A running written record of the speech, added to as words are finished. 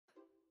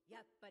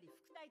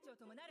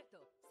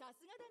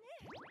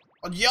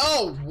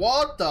Yo,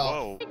 what the?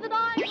 Whoa.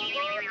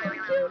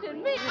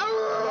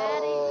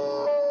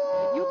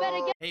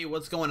 Hey,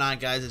 what's going on,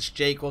 guys? It's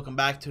Jake. Welcome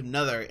back to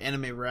another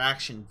anime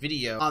reaction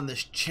video on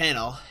this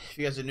channel. If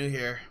you guys are new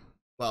here,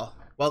 well,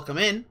 welcome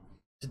in.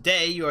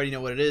 Today, you already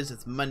know what it is.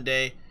 It's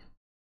Monday.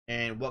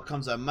 And what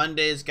comes on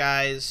Mondays,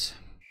 guys?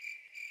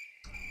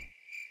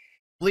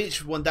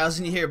 Bleach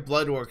 1000 Year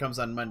Blood War comes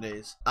on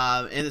Mondays.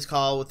 In this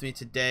call with me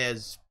today,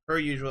 as per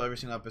usual, every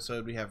single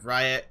episode, we have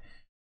Riot.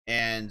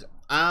 And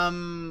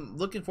I'm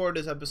looking forward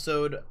to this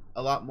episode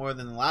a lot more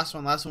than the last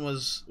one. Last one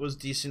was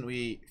decent.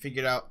 We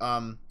figured out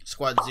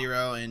Squad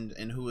Zero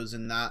and who was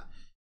in that.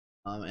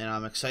 And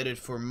I'm excited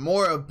for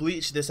more of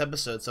Bleach this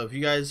episode. So if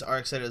you guys are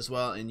excited as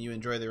well and you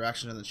enjoy the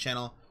reactions on the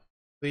channel,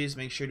 please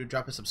make sure to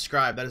drop a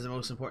subscribe. That is the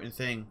most important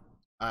thing.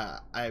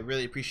 I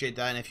really appreciate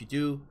that. And if you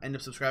do end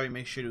up subscribing,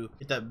 make sure to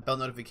hit that bell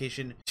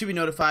notification to be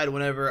notified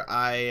whenever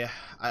I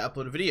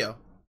upload a video.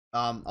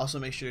 Also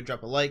make sure to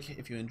drop a like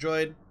if you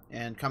enjoyed,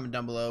 and comment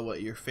down below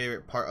what your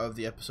favorite part of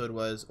the episode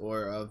was,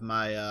 or of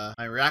my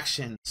my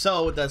reaction.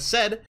 So with that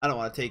said, I don't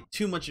want to take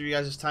too much of you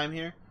guys' time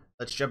here.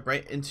 Let's jump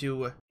right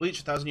into Bleach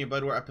 1000 Year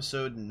Blood War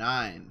episode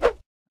 9.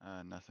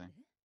 Nothing.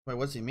 Wait,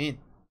 what's he mean?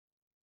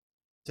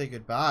 Say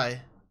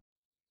goodbye.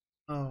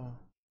 Oh.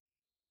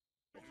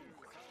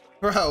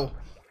 Bro.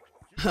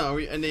 Are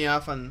we ending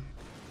off on...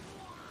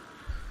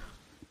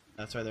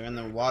 That's right, they're in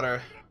the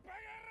water.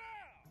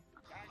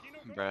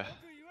 Bruh.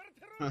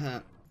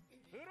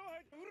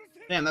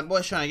 Damn, that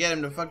boy's trying to get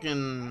him to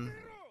fucking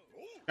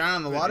drown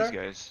in the water? These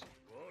guys.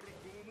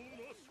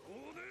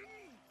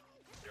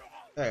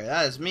 There,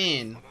 that is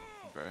mean.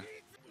 Bruh.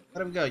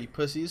 Let him go, you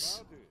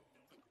pussies.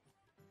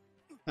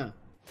 Huh.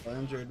 Well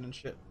injured and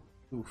shit.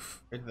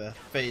 Oof. Right to the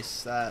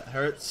face. That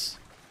hurts.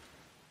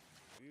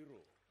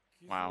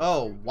 Wow.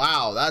 Oh,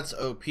 wow. That's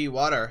OP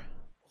water.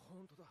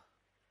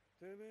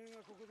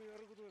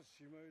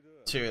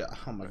 Dude,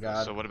 oh my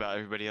god. So what about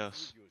everybody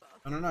else?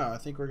 I don't know. I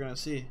think we're gonna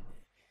see.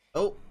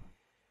 Oh.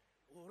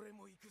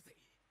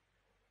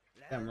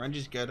 Damn,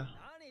 Renji's good. I'm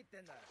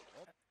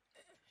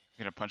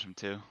gonna punch him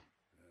too.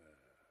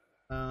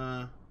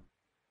 Oh.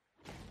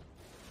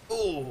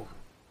 Oh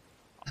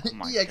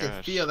my Yeah, I gosh.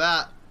 can feel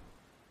that.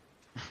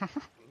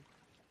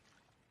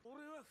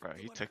 Bro,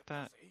 he took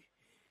that?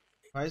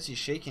 Why is he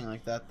shaking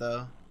like that,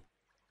 though?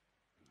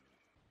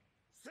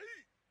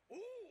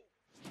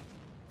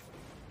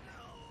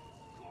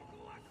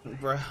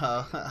 Bro,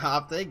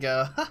 hop they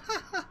go.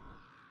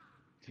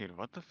 Dude,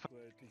 what the fuck?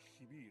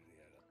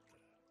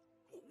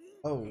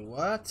 Oh,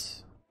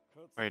 what?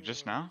 Wait,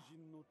 just now?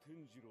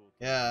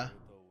 Yeah.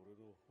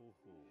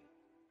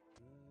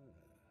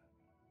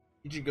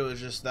 Ichigo is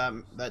just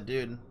that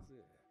dude.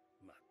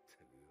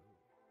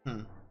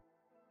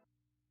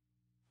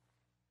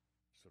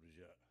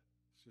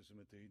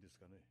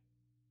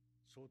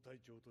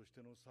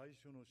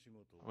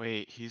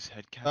 Wait, he's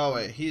head captain? Oh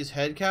wait, he's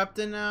head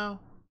captain now?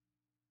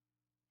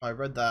 Oh, I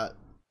read that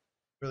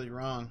really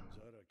wrong.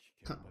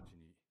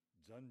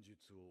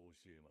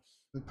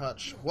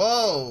 Punch.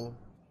 Whoa!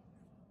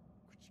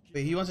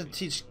 Wait, he wants to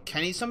teach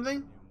Kenny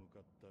something?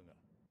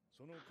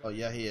 Oh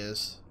yeah, he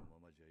is.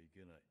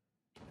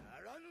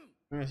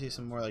 We're gonna see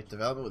some more like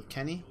development with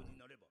Kenny.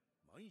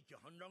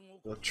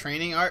 A little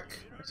training arc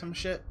or some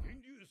shit.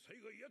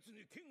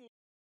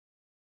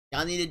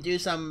 Y'all need to do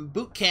some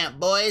boot camp,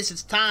 boys.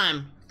 It's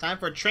time. Time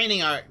for a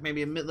training arc.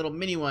 Maybe a little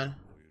mini one.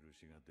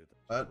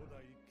 What?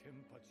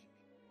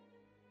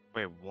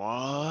 Wait,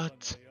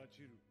 what?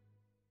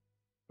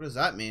 What does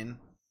that mean?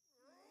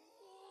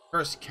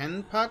 First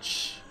Ken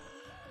Punch?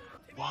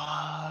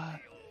 What?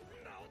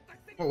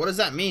 Well, what does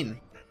that mean?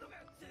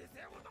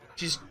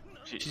 She's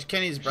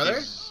Kenny's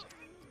brother?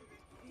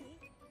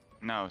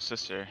 No,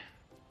 sister.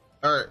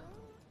 Or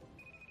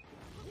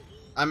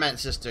I meant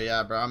sister,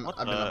 yeah, bro.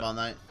 I've been up all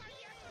night.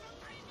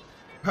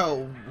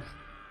 Bro.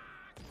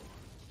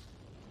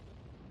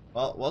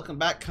 Well, welcome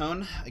back,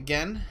 Cone,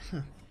 again.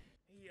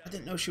 I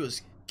didn't know she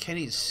was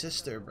Kenny's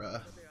sister,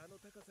 bro.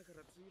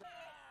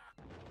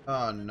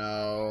 Oh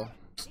no.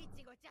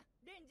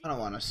 I don't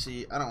want to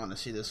see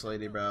this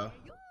lady, bro.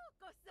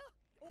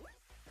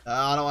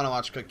 I don't want to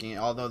watch cooking,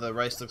 although the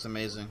rice looks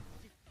amazing.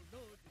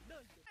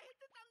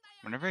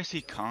 Whenever I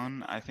see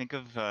Khan, I think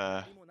of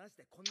that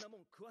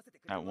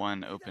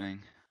one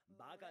opening.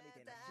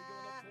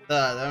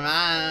 That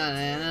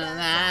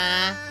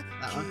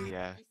one?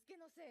 Yeah.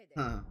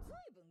 Huh.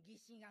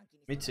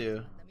 Me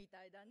too.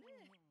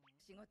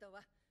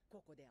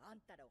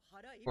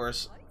 Of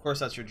course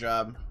that's your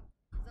job.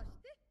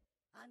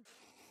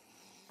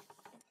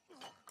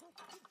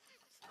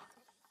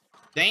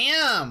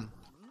 Damn!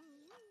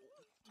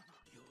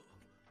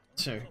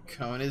 Sure,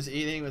 Cone is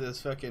eating with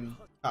his fucking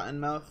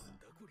cotton mouth.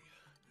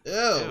 Ew,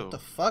 what the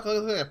fuck?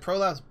 Looks like a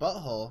prolapse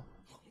butthole.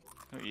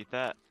 Don't eat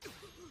that.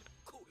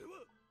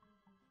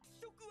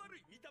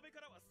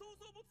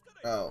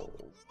 Oh,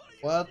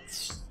 what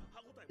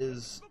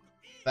is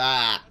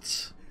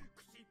that?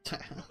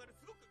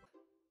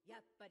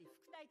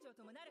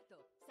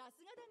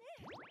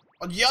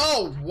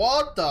 Yo,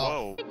 what the?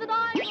 Whoa.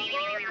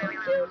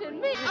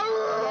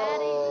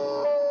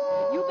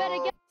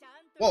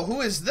 Whoa,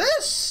 who is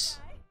this?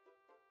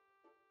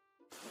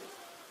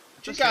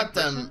 She got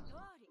them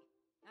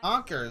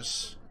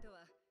honkers.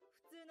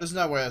 There's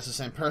no way that's the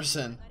same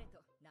person.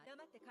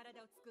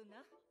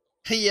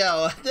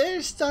 Yo, they're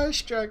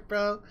starstruck,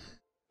 bro.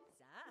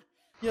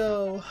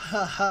 Yo,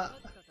 haha.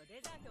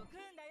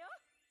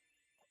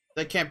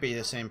 That can't be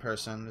the same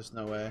person. There's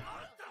no way.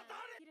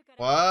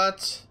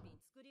 What?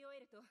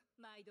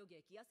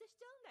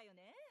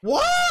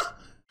 What?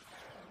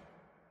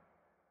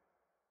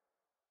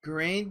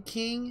 Grain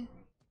King?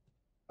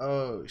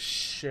 Oh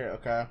shit.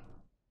 Okay.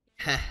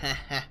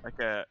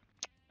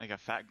 Like a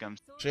fat gum.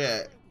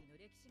 Shit.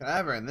 Can I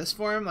have her in this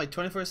form like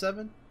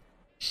 24/7?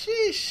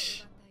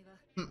 Sheesh.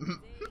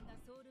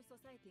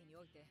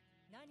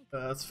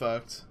 That's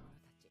fucked.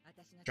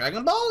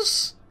 Dragon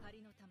Balls?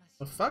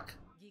 The fuck?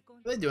 What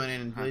are they doing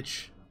in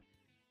Bleach?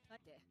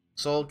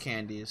 Soul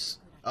candies.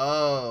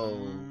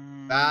 Oh,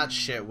 that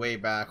shit way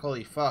back.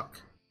 Holy fuck.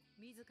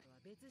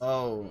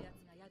 Oh.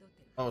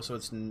 Oh, so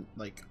it's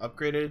like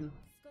upgraded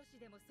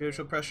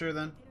spiritual pressure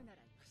then?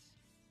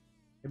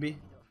 Maybe?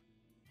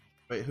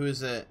 Wait, who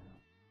is it?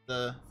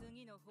 The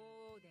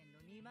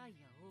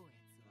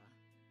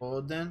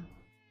Holden?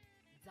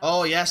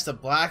 Oh yes, the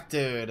black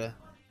dude.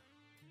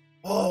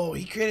 Oh,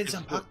 he created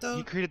Zanpakuto?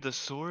 He created the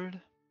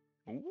sword?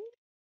 Ooh.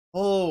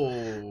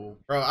 Oh,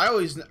 bro, I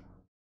always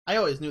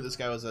knew this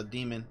guy was a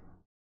demon.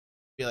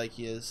 I feel like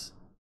he is.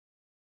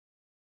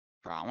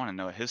 Bro, I want to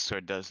know what his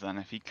sword does then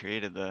if he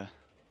created the...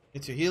 Me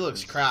too. He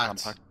looks cracked.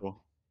 Zanpakuto.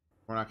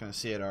 We're not gonna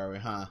see it, are we,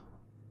 huh?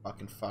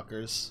 Fucking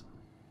fuckers.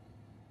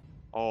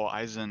 Oh,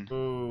 Aizen.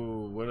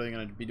 Ooh, what are they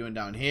gonna be doing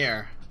down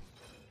here?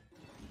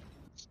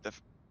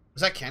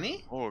 Was that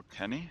Kenny? Oh,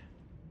 Kenny?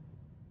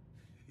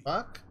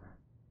 Fuck.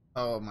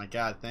 Oh my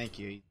god, thank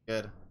you. He's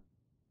good.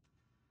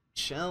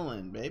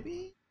 Chillin',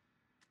 baby.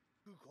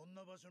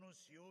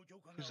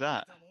 Who's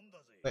that?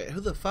 Wait, who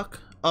the fuck?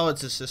 Oh,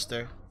 it's his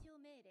sister.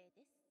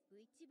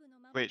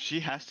 Wait, she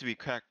has to be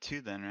cracked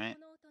too then, right?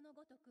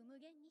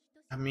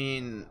 I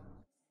mean,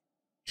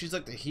 she's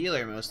like the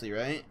healer mostly,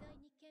 right?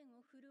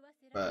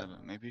 But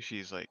But maybe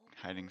she's like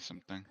hiding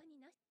something.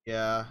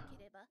 yeah,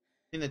 I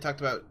think they talked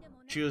about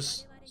she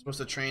was supposed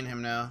to train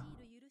him now,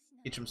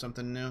 teach him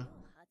something new.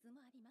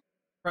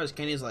 Surprised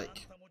Kenny's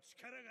like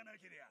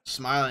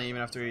smiling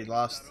even after he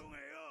lost.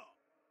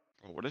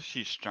 Well, what if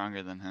she's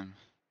stronger than him?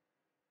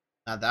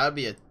 Now that would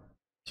be a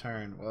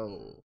turn.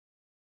 Whoa.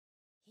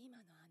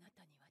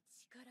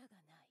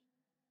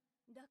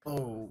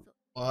 Oh,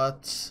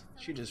 what?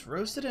 She just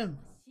roasted him.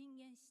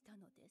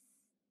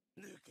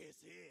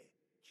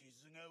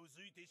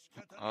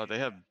 Oh, they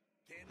have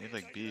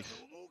like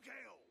beef.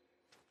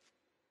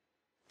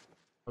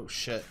 Oh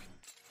shit.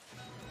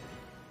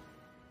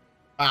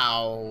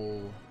 Wow.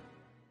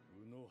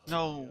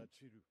 No.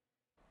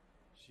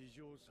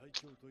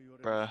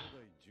 Bruh.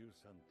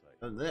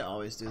 They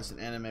always do this in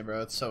anime,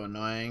 bro. It's so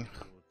annoying.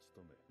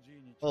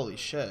 Holy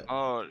shit.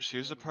 Oh, she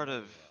was a part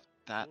of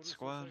that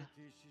squad?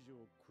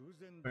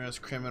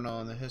 Most criminal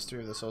in the history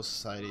of the Soul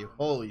Society.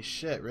 Holy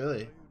shit,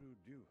 really?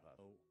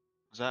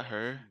 Was that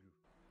her?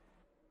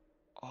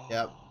 Oh.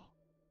 Yep.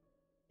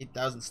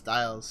 8,000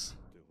 styles.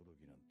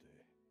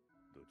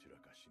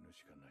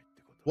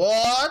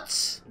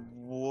 What?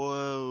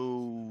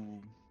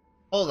 Whoa.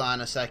 Hold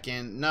on a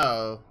second.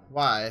 No.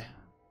 Why?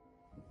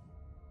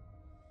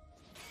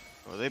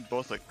 Oh, they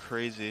both look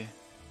crazy.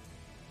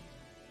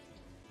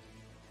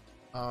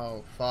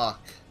 Oh, fuck.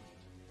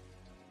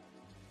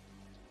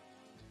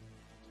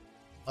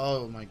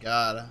 Oh my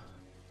god.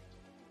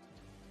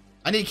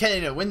 I need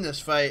Kenny to win this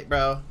fight,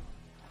 bro.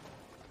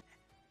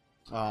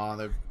 Oh,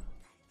 they're...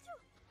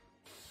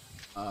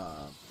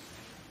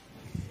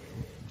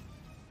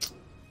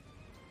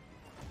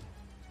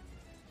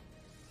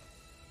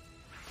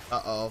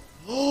 Uh-oh.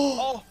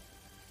 Oh!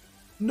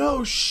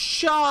 No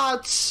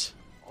shots!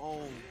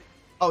 Oh.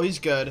 Oh, he's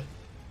good.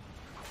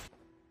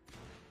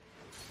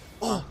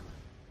 Oh!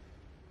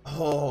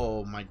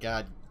 Oh my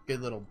god.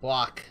 Good little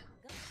block.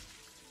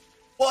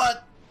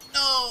 What?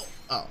 No!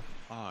 Oh.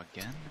 Oh,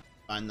 again?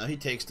 Fine, though. He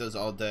takes those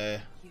all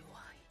day.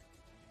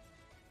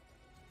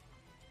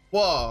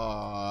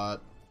 What?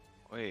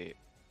 Wait.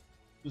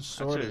 Whose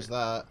sword That's is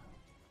that?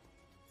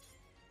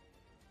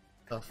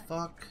 The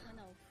fuck?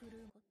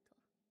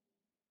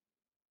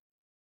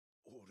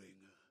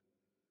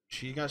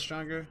 She got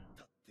stronger?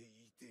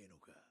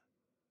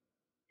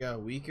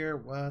 Got weaker?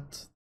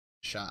 What?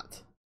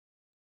 Shot.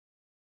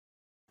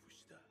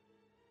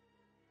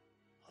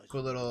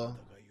 Cool little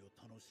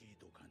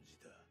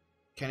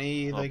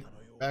Kenny, like,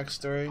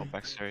 backstory. Oh,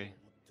 backstory.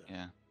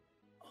 Yeah.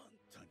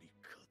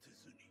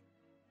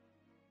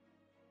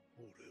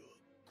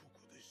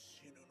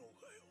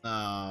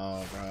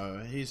 No,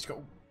 bro. He's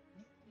go.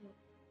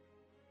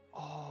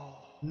 Oh.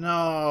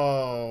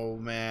 No,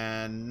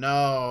 man.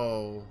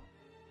 No.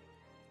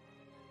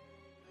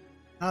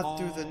 Not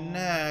through the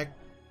neck.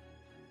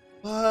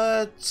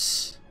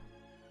 What?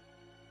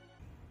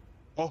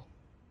 Oh.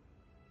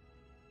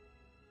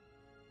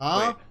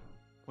 Huh? Wait,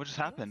 what just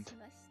happened?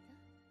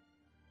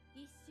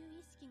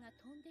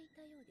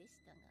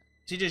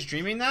 Is he just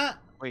dreaming that?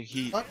 Wait,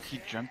 What? he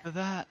dreamt of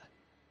that?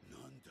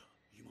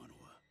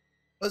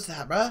 What's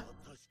that, bruh?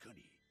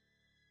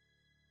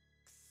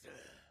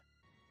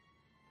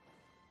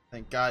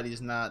 Thank God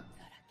he's not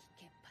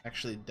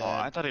actually dead. Oh,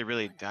 I thought he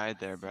really died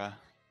there, bruh.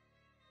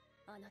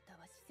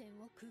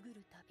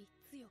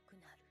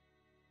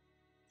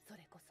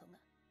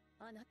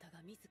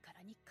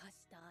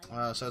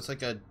 So it's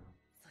like a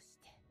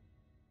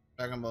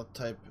Dragon Ball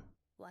type.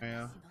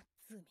 Yeah.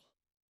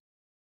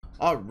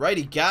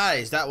 Alrighty,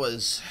 guys, that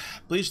was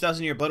Bleach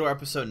 1000-Year Blood War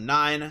episode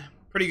 9.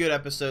 Pretty good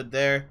episode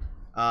there.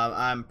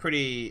 I'm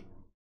pretty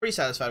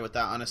satisfied with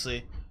that,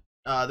 honestly.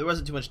 There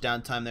wasn't too much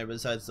downtime there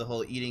besides the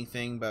whole eating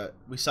thing, but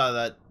we saw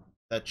that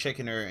chick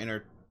in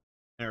her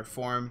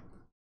form,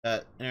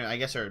 I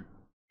guess her,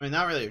 I mean,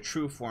 not really a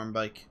true form, but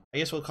like, I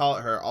guess we'll call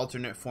it her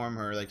alternate form,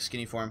 her like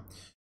skinny form.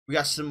 We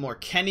got some more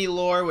Kenny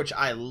lore, which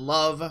I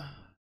love.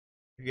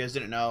 If you guys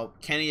didn't know,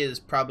 Kenny is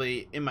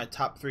probably in my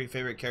top 3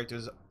 favorite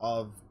characters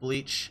of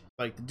Bleach.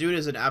 Like, the dude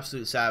is an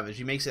absolute savage.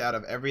 He makes it out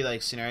of every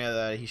like scenario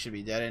that he should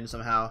be dead in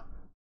somehow,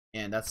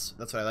 and that's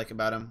what I like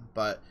about him.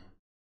 But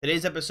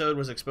today's episode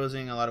was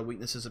exposing a lot of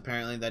weaknesses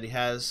apparently that he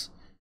has.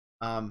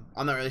 I'm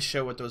not really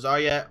sure what those are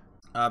yet.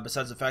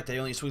 Besides the fact that he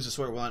only swings the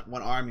sword with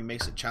one arm, he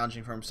makes it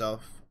challenging for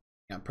himself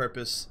on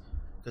purpose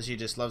because he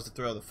just loves to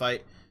throw the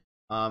fight.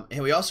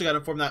 And we also got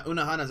informed that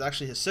Unohana is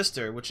actually his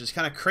sister, which is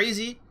kind of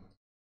crazy.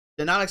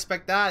 Did not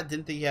expect that.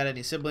 Didn't think he had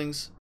any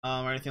siblings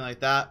or anything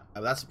like that.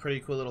 That's a pretty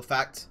cool little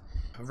fact.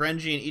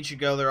 Renji and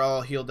Ichigo, they're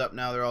all healed up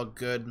now. They're all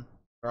good.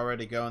 They're all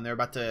ready to go, and they're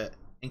about to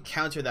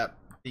encounter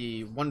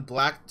the one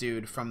black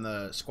dude from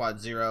the Squad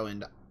Zero,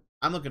 and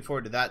I'm looking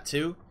forward to that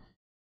too.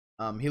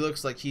 He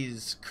looks like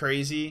he's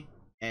crazy,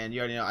 and you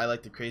already know I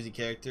like the crazy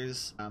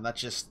characters. That's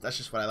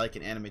just what I like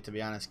in anime, to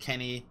be honest.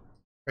 Kenny,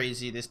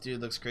 crazy. This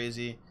dude looks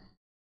crazy.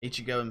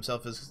 Ichigo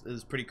himself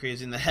is pretty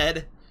crazy in the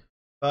head,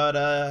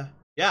 but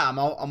yeah, I'm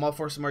all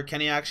for some more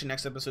Kenny action.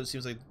 Next episode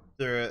seems like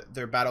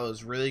their battle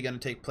is really going to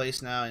take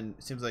place now, and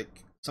it seems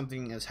like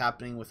something is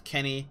happening with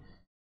Kenny,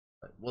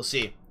 but we'll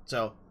see.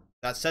 So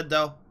that said,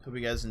 though, hope you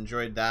guys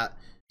enjoyed that.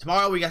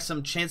 Tomorrow we got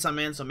some Chainsaw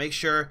Man, so make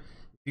sure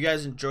if you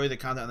guys enjoy the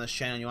content on this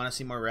channel and you want to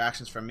see more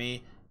reactions from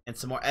me and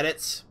some more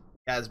edits,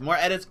 guys, more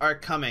edits are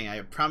coming.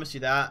 I promise you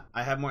that.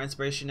 I have more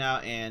inspiration now,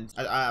 and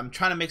I'm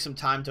trying to make some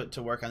time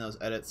to work on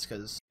those edits,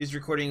 because these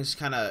recordings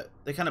kind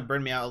of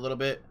burn me out a little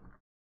bit.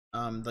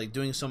 Like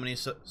doing so many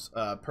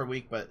per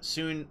week, but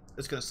soon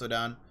it's gonna slow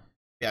down.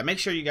 Yeah, make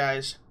sure you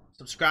guys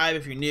subscribe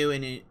if you're new,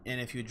 and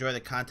if you enjoy the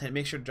content,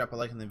 make sure to drop a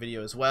like on the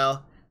video as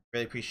well.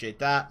 Really appreciate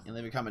that, and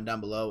leave a comment down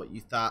below what you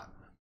thought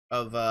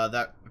of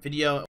that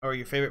video or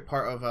your favorite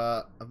part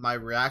of my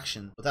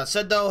reaction. With that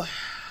said, though,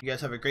 you guys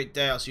have a great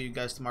day. I'll see you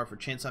guys tomorrow for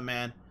Chainsaw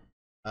Man.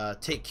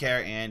 Take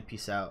care and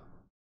peace out.